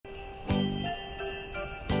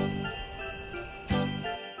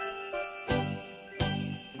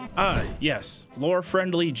Ah, yes.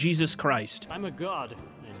 Lore-friendly Jesus Christ. I'm a god,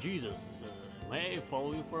 and Jesus, may I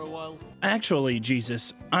follow you for a while? Actually,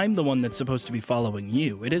 Jesus, I'm the one that's supposed to be following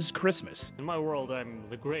you. It is Christmas. In my world, I'm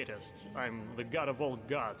the greatest. I'm the god of all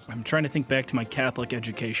gods. I'm trying to think back to my Catholic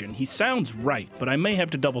education. He sounds right, but I may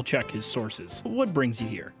have to double-check his sources. What brings you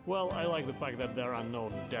here? Well, I like the fact that there are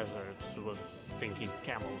no deserts with stinky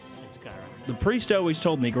camels in Skyrim. The priest always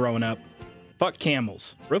told me growing up, fuck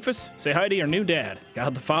camels. Rufus, say hi to your new dad.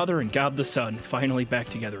 God the Father and God the Son, finally back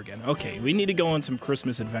together again. Okay, we need to go on some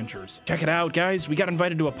Christmas adventures. Check it out, guys. We got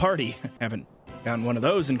invited to a party. Haven't gotten one of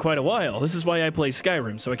those in quite a while. This is why I play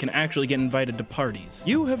Skyrim, so I can actually get invited to parties.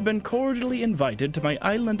 You have been cordially invited to my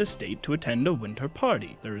island estate to attend a winter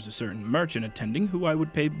party. There is a certain merchant attending who I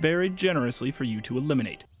would pay very generously for you to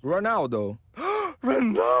eliminate. Ronaldo.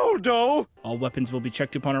 Ronaldo! All weapons will be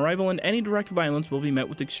checked upon arrival, and any direct violence will be met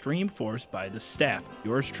with extreme force by the staff.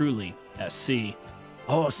 Yours truly, SC.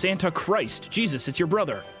 Oh, Santa Christ! Jesus, it's your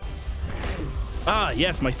brother! Ah,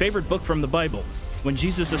 yes, my favorite book from the Bible. When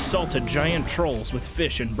Jesus assaulted giant trolls with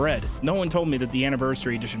fish and bread. No one told me that the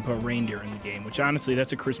anniversary edition put reindeer in the game, which honestly,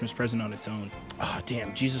 that's a Christmas present on its own. Ah,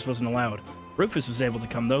 damn, Jesus wasn't allowed. Rufus was able to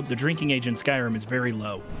come, though. The drinking age in Skyrim is very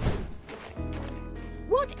low.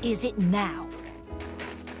 What is it now?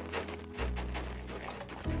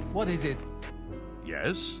 What is it?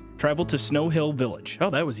 Yes? Travel to Snow Hill Village. Oh,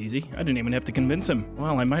 that was easy. I didn't even have to convince him.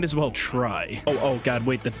 Well, I might as well try. Oh, God,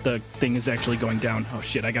 wait, the thing is actually going down. Oh,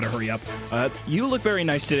 shit, I gotta hurry up. You look very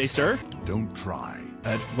nice today, sir. Don't try.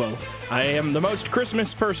 Well, I am the most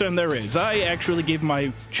Christmas person there is. I actually gave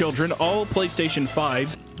my children all PlayStation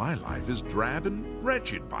 5s. My life is drab and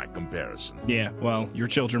wretched by comparison. Yeah, well, your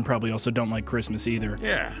children probably also don't like Christmas either.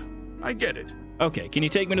 Yeah, I get it. Okay, can you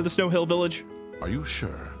take me to the Snow Hill Village? Are you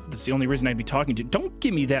sure? That's the only reason I'd be talking to you. Don't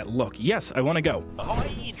give me that look. Yes, I want to go. Ahoy,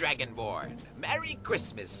 Dragonborn! Merry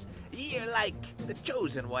Christmas! You're like the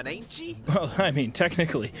chosen one, ain't ye? Well, I mean,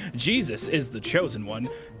 technically, Jesus is the chosen one,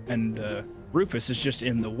 and Rufus is just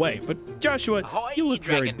in the way. But Joshua, Ahoy, you look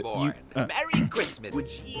Dragonborn! Merry Christmas!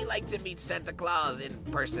 Would ye like to meet Santa Claus in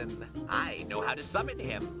person? I know how to summon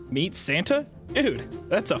him. Meet Santa? Dude,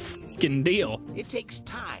 that's a fucking deal. It takes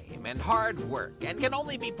time and hard work and can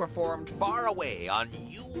only be performed far away on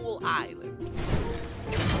Yule Island.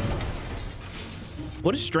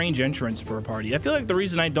 What a strange entrance for a party. I feel like the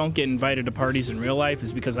reason I don't get invited to parties in real life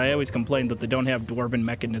is because I always complain that they don't have dwarven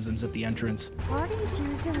mechanisms at the entrance. Parties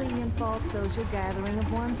usually involve social gathering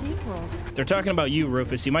of one's equals. They're talking about you,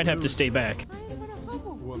 Rufus. You might have to stay back. I am a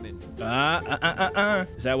humble woman.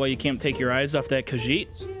 Is that why you can't take your eyes off that Khajiit?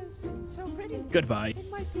 She is so pretty. Goodbye. It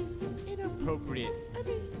might be inappropriate. I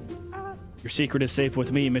mean, Your secret is safe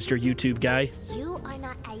with me, Mr. YouTube guy. You are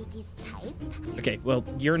not Aidi's type. Okay, well,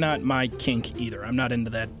 you're not my kink either. I'm not into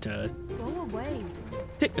that, go away.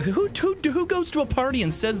 Who goes to a party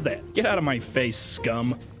and says that? Get out of my face,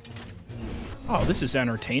 scum. Oh, this is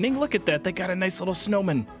entertaining. Look at that. They got a nice little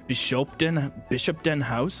snowman. Bishopden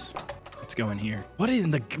House. Let's go in here. What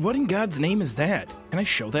in God's name is that? Can I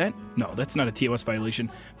show that? No, that's not a TOS violation.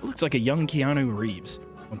 It looks like a young Keanu Reeves.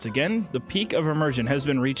 Once again, the peak of immersion has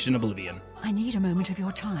been reached in Oblivion. I need a moment of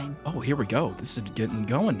your time. Oh, here we go. This is getting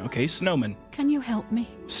going. Okay, snowman. Can you help me?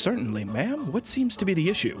 Certainly, ma'am. What seems to be the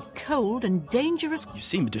issue? Cold and dangerous. You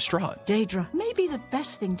seem distraught. Daedra, maybe the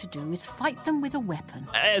best thing to do is fight them with a weapon.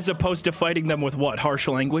 As opposed to fighting them with what? Harsh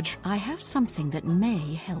language? I have something that may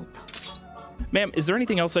help. Ma'am, is there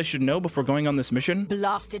anything else I should know before going on this mission?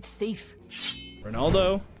 Blasted thief.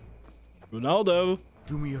 Ronaldo. Ronaldo.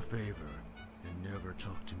 Do me a favor and never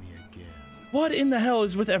talk to me again. What in the hell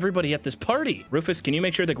is with everybody at this party? Rufus, can you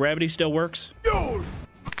make sure the gravity still works? Yo!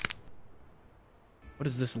 What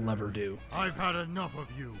does this lever do? I've had enough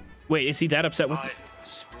of you. Wait, is he that upset with...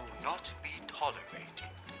 Violence will not be tolerated.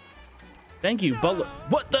 Thank you, but...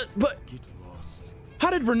 What? Get lost. How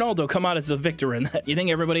did Ronaldo come out as a victor in that? You think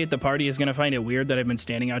everybody at the party is gonna find it weird that I've been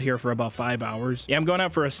standing out here for about 5 hours? Yeah, I'm going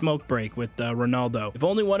out for a smoke break with Ronaldo. If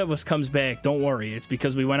only one of us comes back, don't worry. It's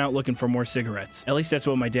because we went out looking for more cigarettes. At least that's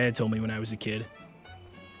what my dad told me when I was a kid.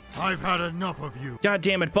 I've had enough of you. God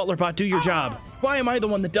damn it, Butlerbot, do your job. Why am I the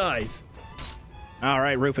one that dies? All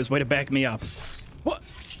right, Rufus, way to back me up. What?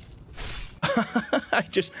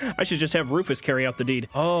 I should just have Rufus carry out the deed.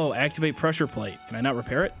 Oh, activate pressure plate. Can I not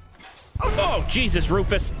repair it? Oh, Jesus,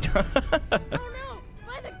 Rufus. Oh no!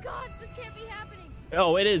 By the gods, this can't be happening!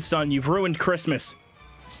 Oh, it is, son. You've ruined Christmas.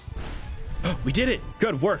 We did it.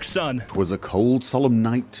 Good work, son. 'Twas a cold, solemn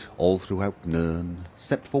night all throughout Nirn,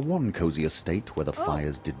 except for one cozy estate where the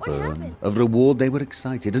fires did what burn. happened? Of reward they were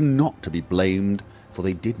excited, and not to be blamed, for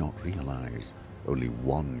they did not realize only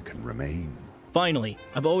one can remain. Finally,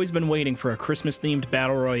 I've always been waiting for a Christmas-themed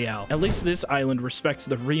battle royale. At least this island respects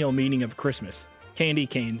the real meaning of Christmas. Candy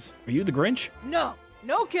canes. Are you the Grinch? No,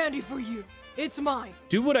 no candy for you. It's mine.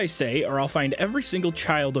 Do what I say, or I'll find every single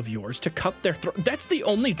child of yours to cut their throat. That's the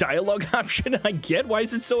only dialogue option I get? Why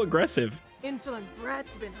is it so aggressive? Insolent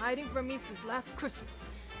brat's been hiding from me since last Christmas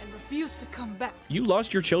and refused to come back. You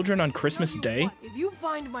lost your children on Christmas Day? What? If you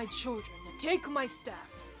find my children, then take my staff.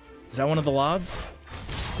 Is that one of the lods?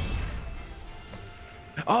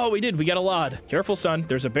 Oh, we did. We got a lod. Careful, son.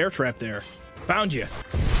 There's a bear trap there. Found you.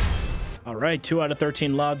 All right, 2 out of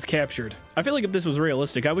 13 lods captured. I feel like if this was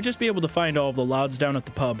realistic, I would just be able to find all of the lods down at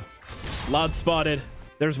the pub. Lod spotted.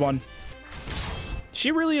 There's one.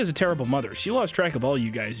 She really is a terrible mother. She lost track of all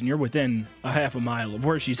you guys, and you're within a half a mile of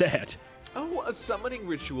where she's at. Oh, a summoning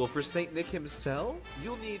ritual for Saint Nick himself?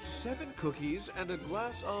 You'll need 7 cookies and a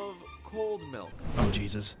glass of cold milk. Oh,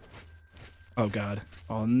 Jesus. Oh, God.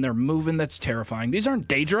 Oh, and they're moving. That's terrifying. These aren't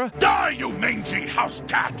Daedra. Die, you mangy house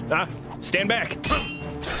cat! Ah, stand back.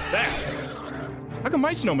 Back. How come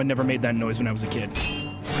my snowman never made that noise when I was a kid?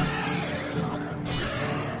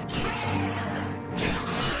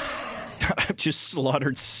 I've just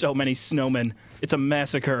slaughtered so many snowmen. It's a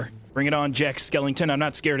massacre. Bring it on, Jack Skellington. I'm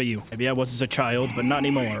not scared of you. Maybe I was as a child, but not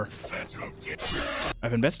anymore.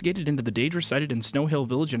 I've investigated into the Daedra sighted in Snow Hill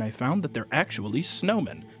Village, and I found that they're actually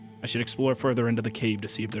snowmen. I should explore further into the cave to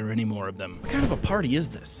see if there are any more of them. What kind of a party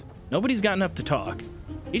is this? Nobody's gotten up to talk.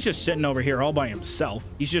 He's just sitting over here all by himself.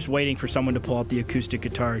 He's just waiting for someone to pull out the acoustic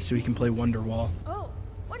guitar so he can play Wonderwall. Oh,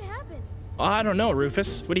 what happened? Oh, I don't know,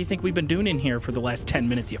 Rufus. What do you think we've been doing in here for the last 10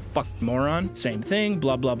 minutes, you fucking moron? Same thing,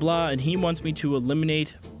 blah, blah, blah, and he wants me to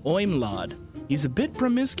eliminate Oimlod. He's a bit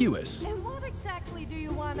promiscuous. And what exactly do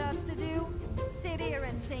you want us to do? Sit here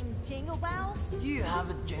and sing jingle bells? You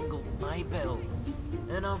haven't jingled my bells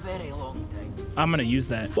in a very long time. I'm gonna use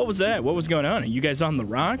that. What was that? What was going on? Are you guys on the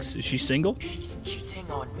rocks? Is she single? She's cheating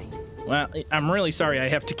on me. Well, I'm really sorry I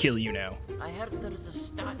have to kill you now. I heard there is a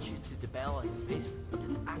statue to the bell in the basement, but it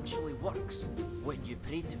actually works when you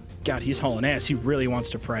pray to it. God, he's hauling ass. He really wants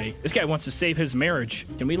to pray. This guy wants to save his marriage.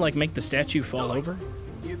 Can we, like, make the statue fall over?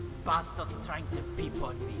 You bastard trying to peep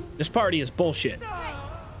on me. This party is bullshit.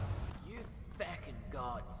 You feckin'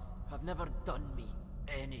 gods have never done me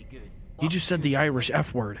any good. He just said the Irish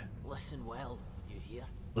F word. Listen well, you hear?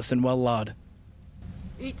 Listen well, lad.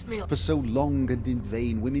 Eat me. For so long and in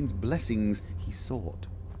vain women's blessings he sought,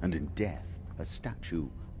 and in death a statue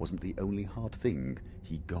wasn't the only hard thing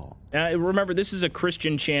he got. Remember, this is a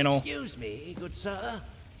Christian channel. Excuse me, good sir,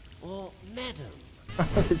 or madam.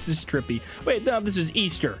 This is trippy. Wait, no, this is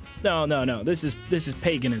Easter. No, this is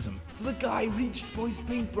paganism. So the guy reached for his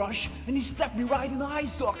paintbrush and he stabbed me right in the eye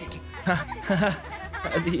socket.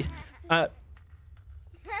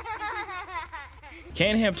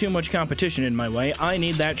 Can't have too much competition in my way. I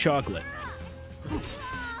need that chocolate.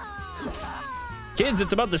 Kids,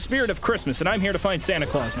 it's about the spirit of Christmas, and I'm here to find Santa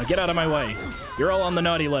Claus. Now get out of my way. You're all on the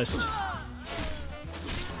naughty list.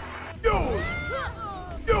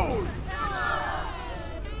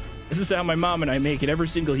 This is how my mom and I make it every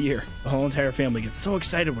single year. The whole entire family gets so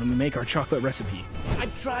excited when we make our chocolate recipe.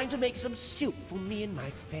 I'm trying to make some soup for me and my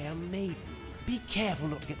fair maiden. Be careful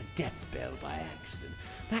not to get the death bell by accident.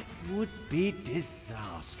 That would be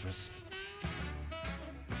disastrous.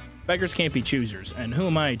 Beggars can't be choosers, and who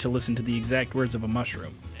am I to listen to the exact words of a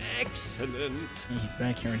mushroom? Excellent. He's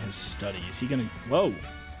back here in his study. Is he gonna... Whoa.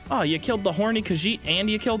 Oh, you killed the horny Khajiit and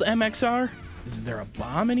you killed MXR? Is there a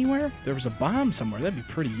bomb anywhere? If there was a bomb somewhere, that'd be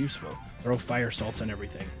pretty useful. Throw fire salts and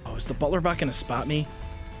everything. Oh, is the butler bot gonna spot me?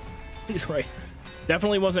 He's right.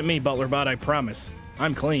 Definitely wasn't me, butler bot, I promise.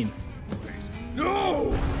 I'm clean.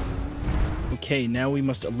 No! Okay, now we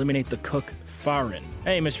must eliminate the cook, Farin.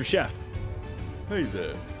 Hey, Mr. Chef. Hey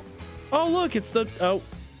there. Oh, look, it's the... Oh,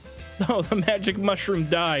 the magic mushroom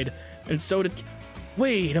died. And so did...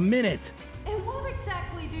 Wait a minute. And what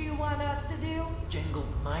exactly do you want us to do?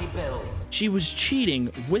 Jingled my bells. She was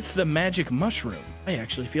cheating with the magic mushroom. I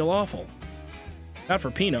actually feel awful. Not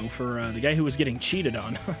for Pino, for the guy who was getting cheated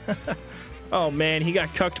on. Oh, man, he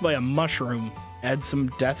got cucked by a mushroom. Add some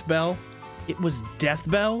death bell. It was death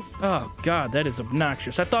bell? Oh, God, that is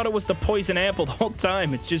obnoxious. I thought it was the poison apple the whole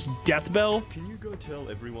time. It's just death bell? Can you go tell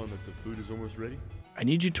everyone that the food is almost ready? I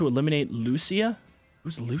need you to eliminate Luscia?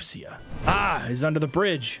 Who's Luscia? Ah, he's under the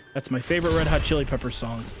bridge. That's my favorite Red Hot Chili Peppers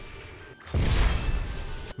song.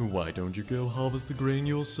 Why don't you go harvest the grain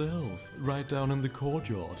yourself, right down in the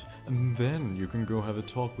courtyard, and then you can go have a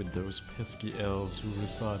talk with those pesky elves who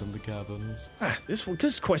reside in the caverns.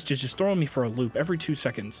 This quest is just throwing me for a loop every 2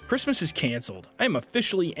 seconds. Christmas is canceled. I am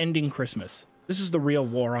officially ending Christmas. This is the real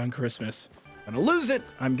war on Christmas. I'm gonna lose it.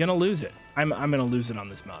 I'm gonna lose it. I'm gonna lose it on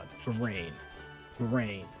this mod. Grain.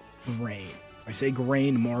 Grain. Grain. If I say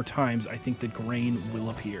grain more times, I think the grain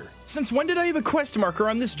will appear. Since when did I have a quest marker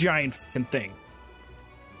on this giant fucking thing?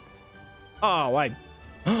 Oh,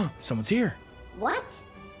 someone's here. What?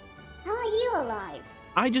 How are you alive?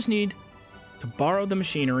 I just need to borrow the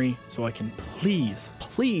machinery so I can please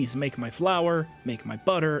make my flour, make my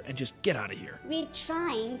butter, and just get out of here. We're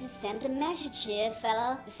trying to send a message here,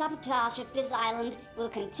 fella. The sabotage of this island will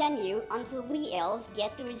continue until we elves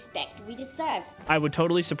get the respect we deserve. I would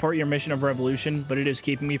totally support your mission of revolution, but it is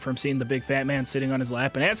keeping me from seeing the big fat man sitting on his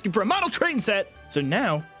lap and asking for a model train set. So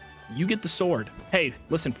now, you get the sword. Hey,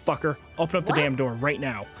 listen, fucker. Open up the damn door right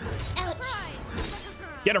now. Ouch.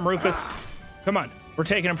 Get him, Rufus. Come on. We're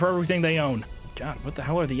taking them for everything they own. God, what the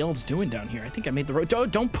hell are the elves doing down here? I think I made the road.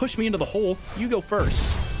 Don't push me into the hole. You go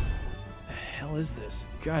first. The hell is this?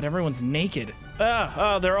 God, everyone's naked.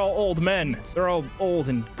 They're all old men. They're all old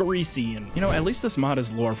and greasy. And, you know, at least this mod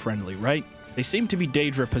is lore friendly, right? They seem to be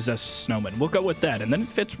Daedra-possessed snowmen. We'll go with that, and then it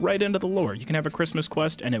fits right into the lore. You can have a Christmas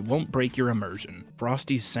quest, and it won't break your immersion.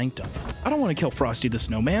 Frosty's Sanctum. I don't want to kill Frosty the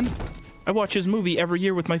Snowman. I watch his movie every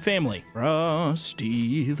year with my family.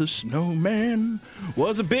 Frosty the Snowman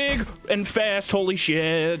was a big and fast holy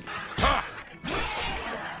shit. Ah!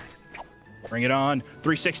 Bring it on.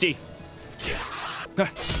 360. I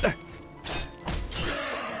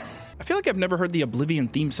feel like I've never heard the Oblivion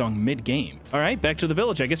theme song mid-game. All right, back to the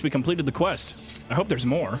village. I guess we completed the quest. I hope there's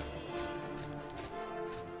more.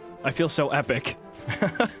 I feel so epic.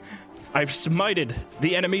 I've smited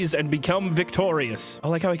the enemies and become victorious. I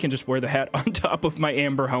like how I can just wear the hat on top of my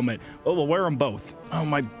amber helmet. Oh, we'll wear them both. Oh,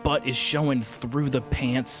 my butt is showing through the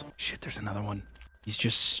pants. Shit, there's another one. He's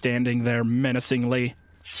just standing there menacingly.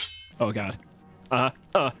 Oh, God. Oh,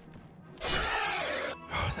 that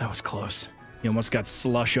was close. You almost got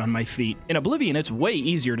slush on my feet. In Oblivion, it's way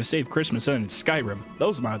easier to save Christmas than in Skyrim.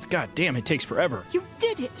 Those mods, god damn, it takes forever. You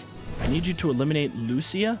did it! I need you to eliminate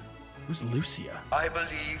Luscia? Who's Luscia? I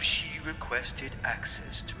believe she requested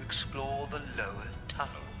access to explore the lower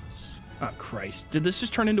tunnels. Oh, Christ. Did this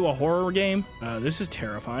just turn into a horror game? This is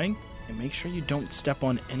terrifying. And make sure you don't step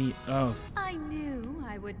on any... Oh. I knew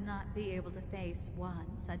I would not be able to face one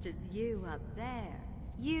such as you up there.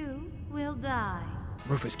 You will die.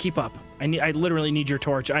 Rufus, keep up. I literally need your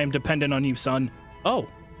torch. I am dependent on you, son. Oh.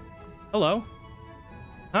 Hello.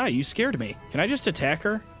 Hi, you scared me. Can I just attack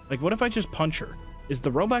her? Like, what if I just punch her? Is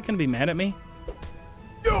the robot gonna be mad at me?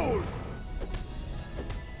 You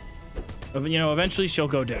know, eventually she'll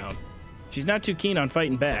go down. She's not too keen on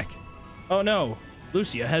fighting back. Oh no,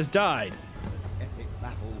 Luscia has died. Epic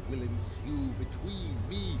battle will ensue between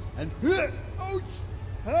me and... Ouch!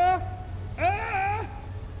 Help!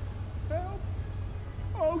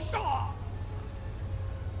 Oh,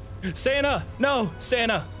 Santa! No,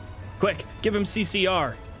 Santa! Quick, give him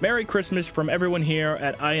CCR. Merry Christmas from everyone here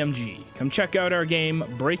at IMG. Come check out our game,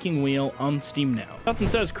 Breaking Wheel, on Steam now. Nothing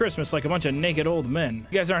says Christmas like a bunch of naked old men.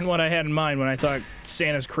 You guys aren't what I had in mind when I thought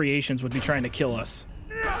Santa's creations would be trying to kill us.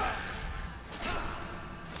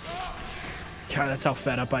 God, that's how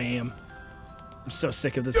fed up I am. I'm so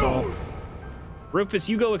sick of this all. Rufus,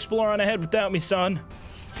 you go explore on ahead without me, son.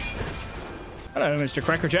 Hello, Mr.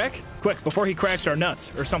 Crackerjack. Quick, before he cracks our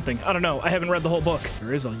nuts or something. I don't know. I haven't read the whole book.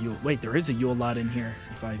 There is a Yule. Wait, there is a Yule lot in here.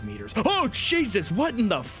 5 meters. Oh, Jesus! What in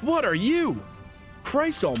the what are you?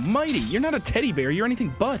 Christ almighty! You're not a teddy bear. You're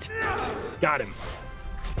anything but. Got him.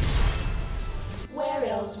 Where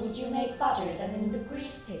else would you make butter than in the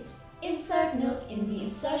grease pit? Insert milk in the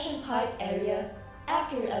insertion pipe area.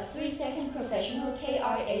 After a 3-second professional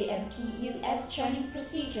KRAMPUS churning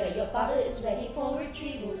procedure, your butter is ready for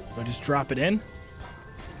retrieval. Do I just drop it in?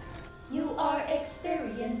 You are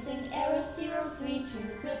experiencing error 032.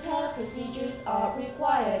 Repair procedures are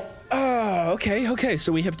required. Okay,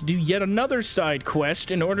 so we have to do yet another side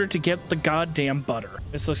quest in order to get the goddamn butter.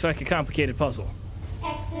 This looks like a complicated puzzle.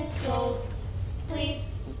 Exit closed.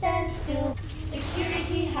 Please stand still.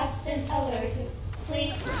 Security has been alerted.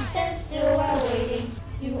 Please stand still while waiting.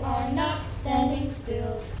 You are not standing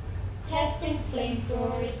still. Testing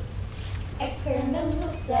flamethrowers. Experimental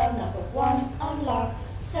cell number 1 unlocked.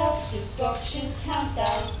 Self-destruction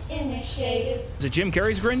countdown initiated. Is it Jim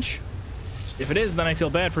Carrey's Grinch? If it is, then I feel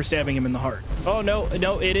bad for stabbing him in the heart. Oh no,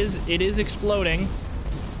 it is exploding.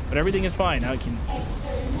 But everything is fine. I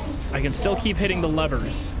can still keep hitting the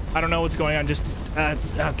levers. I don't know what's going on, just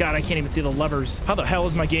oh god, I can't even see the levers. How the hell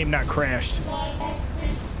is my game not crashed? Exit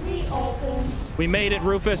reopened. We made it,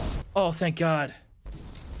 Rufus. Oh, thank God.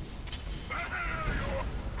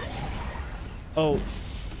 Oh,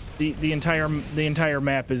 the entire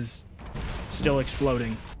map is Still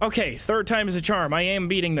exploding. Okay, third time is a charm. I am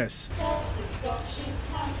beating this.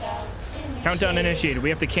 Countdown initiated. We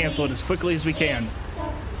have to cancel it as quickly as we can.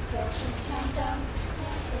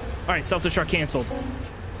 Alright, self-destruct canceled.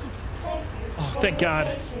 Oh, thank God.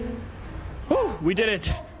 Whew, we did it.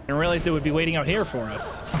 I didn't realize they would be waiting out here for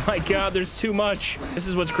us. Oh my God, there's too much. This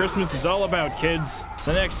is what Christmas is all about, kids.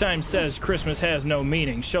 The next time says Christmas has no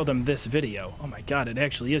meaning, show them this video. Oh my God, it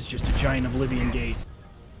actually is just a giant Oblivion gate.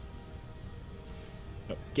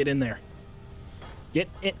 Oh, get in there. Get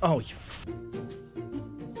in. Oh, you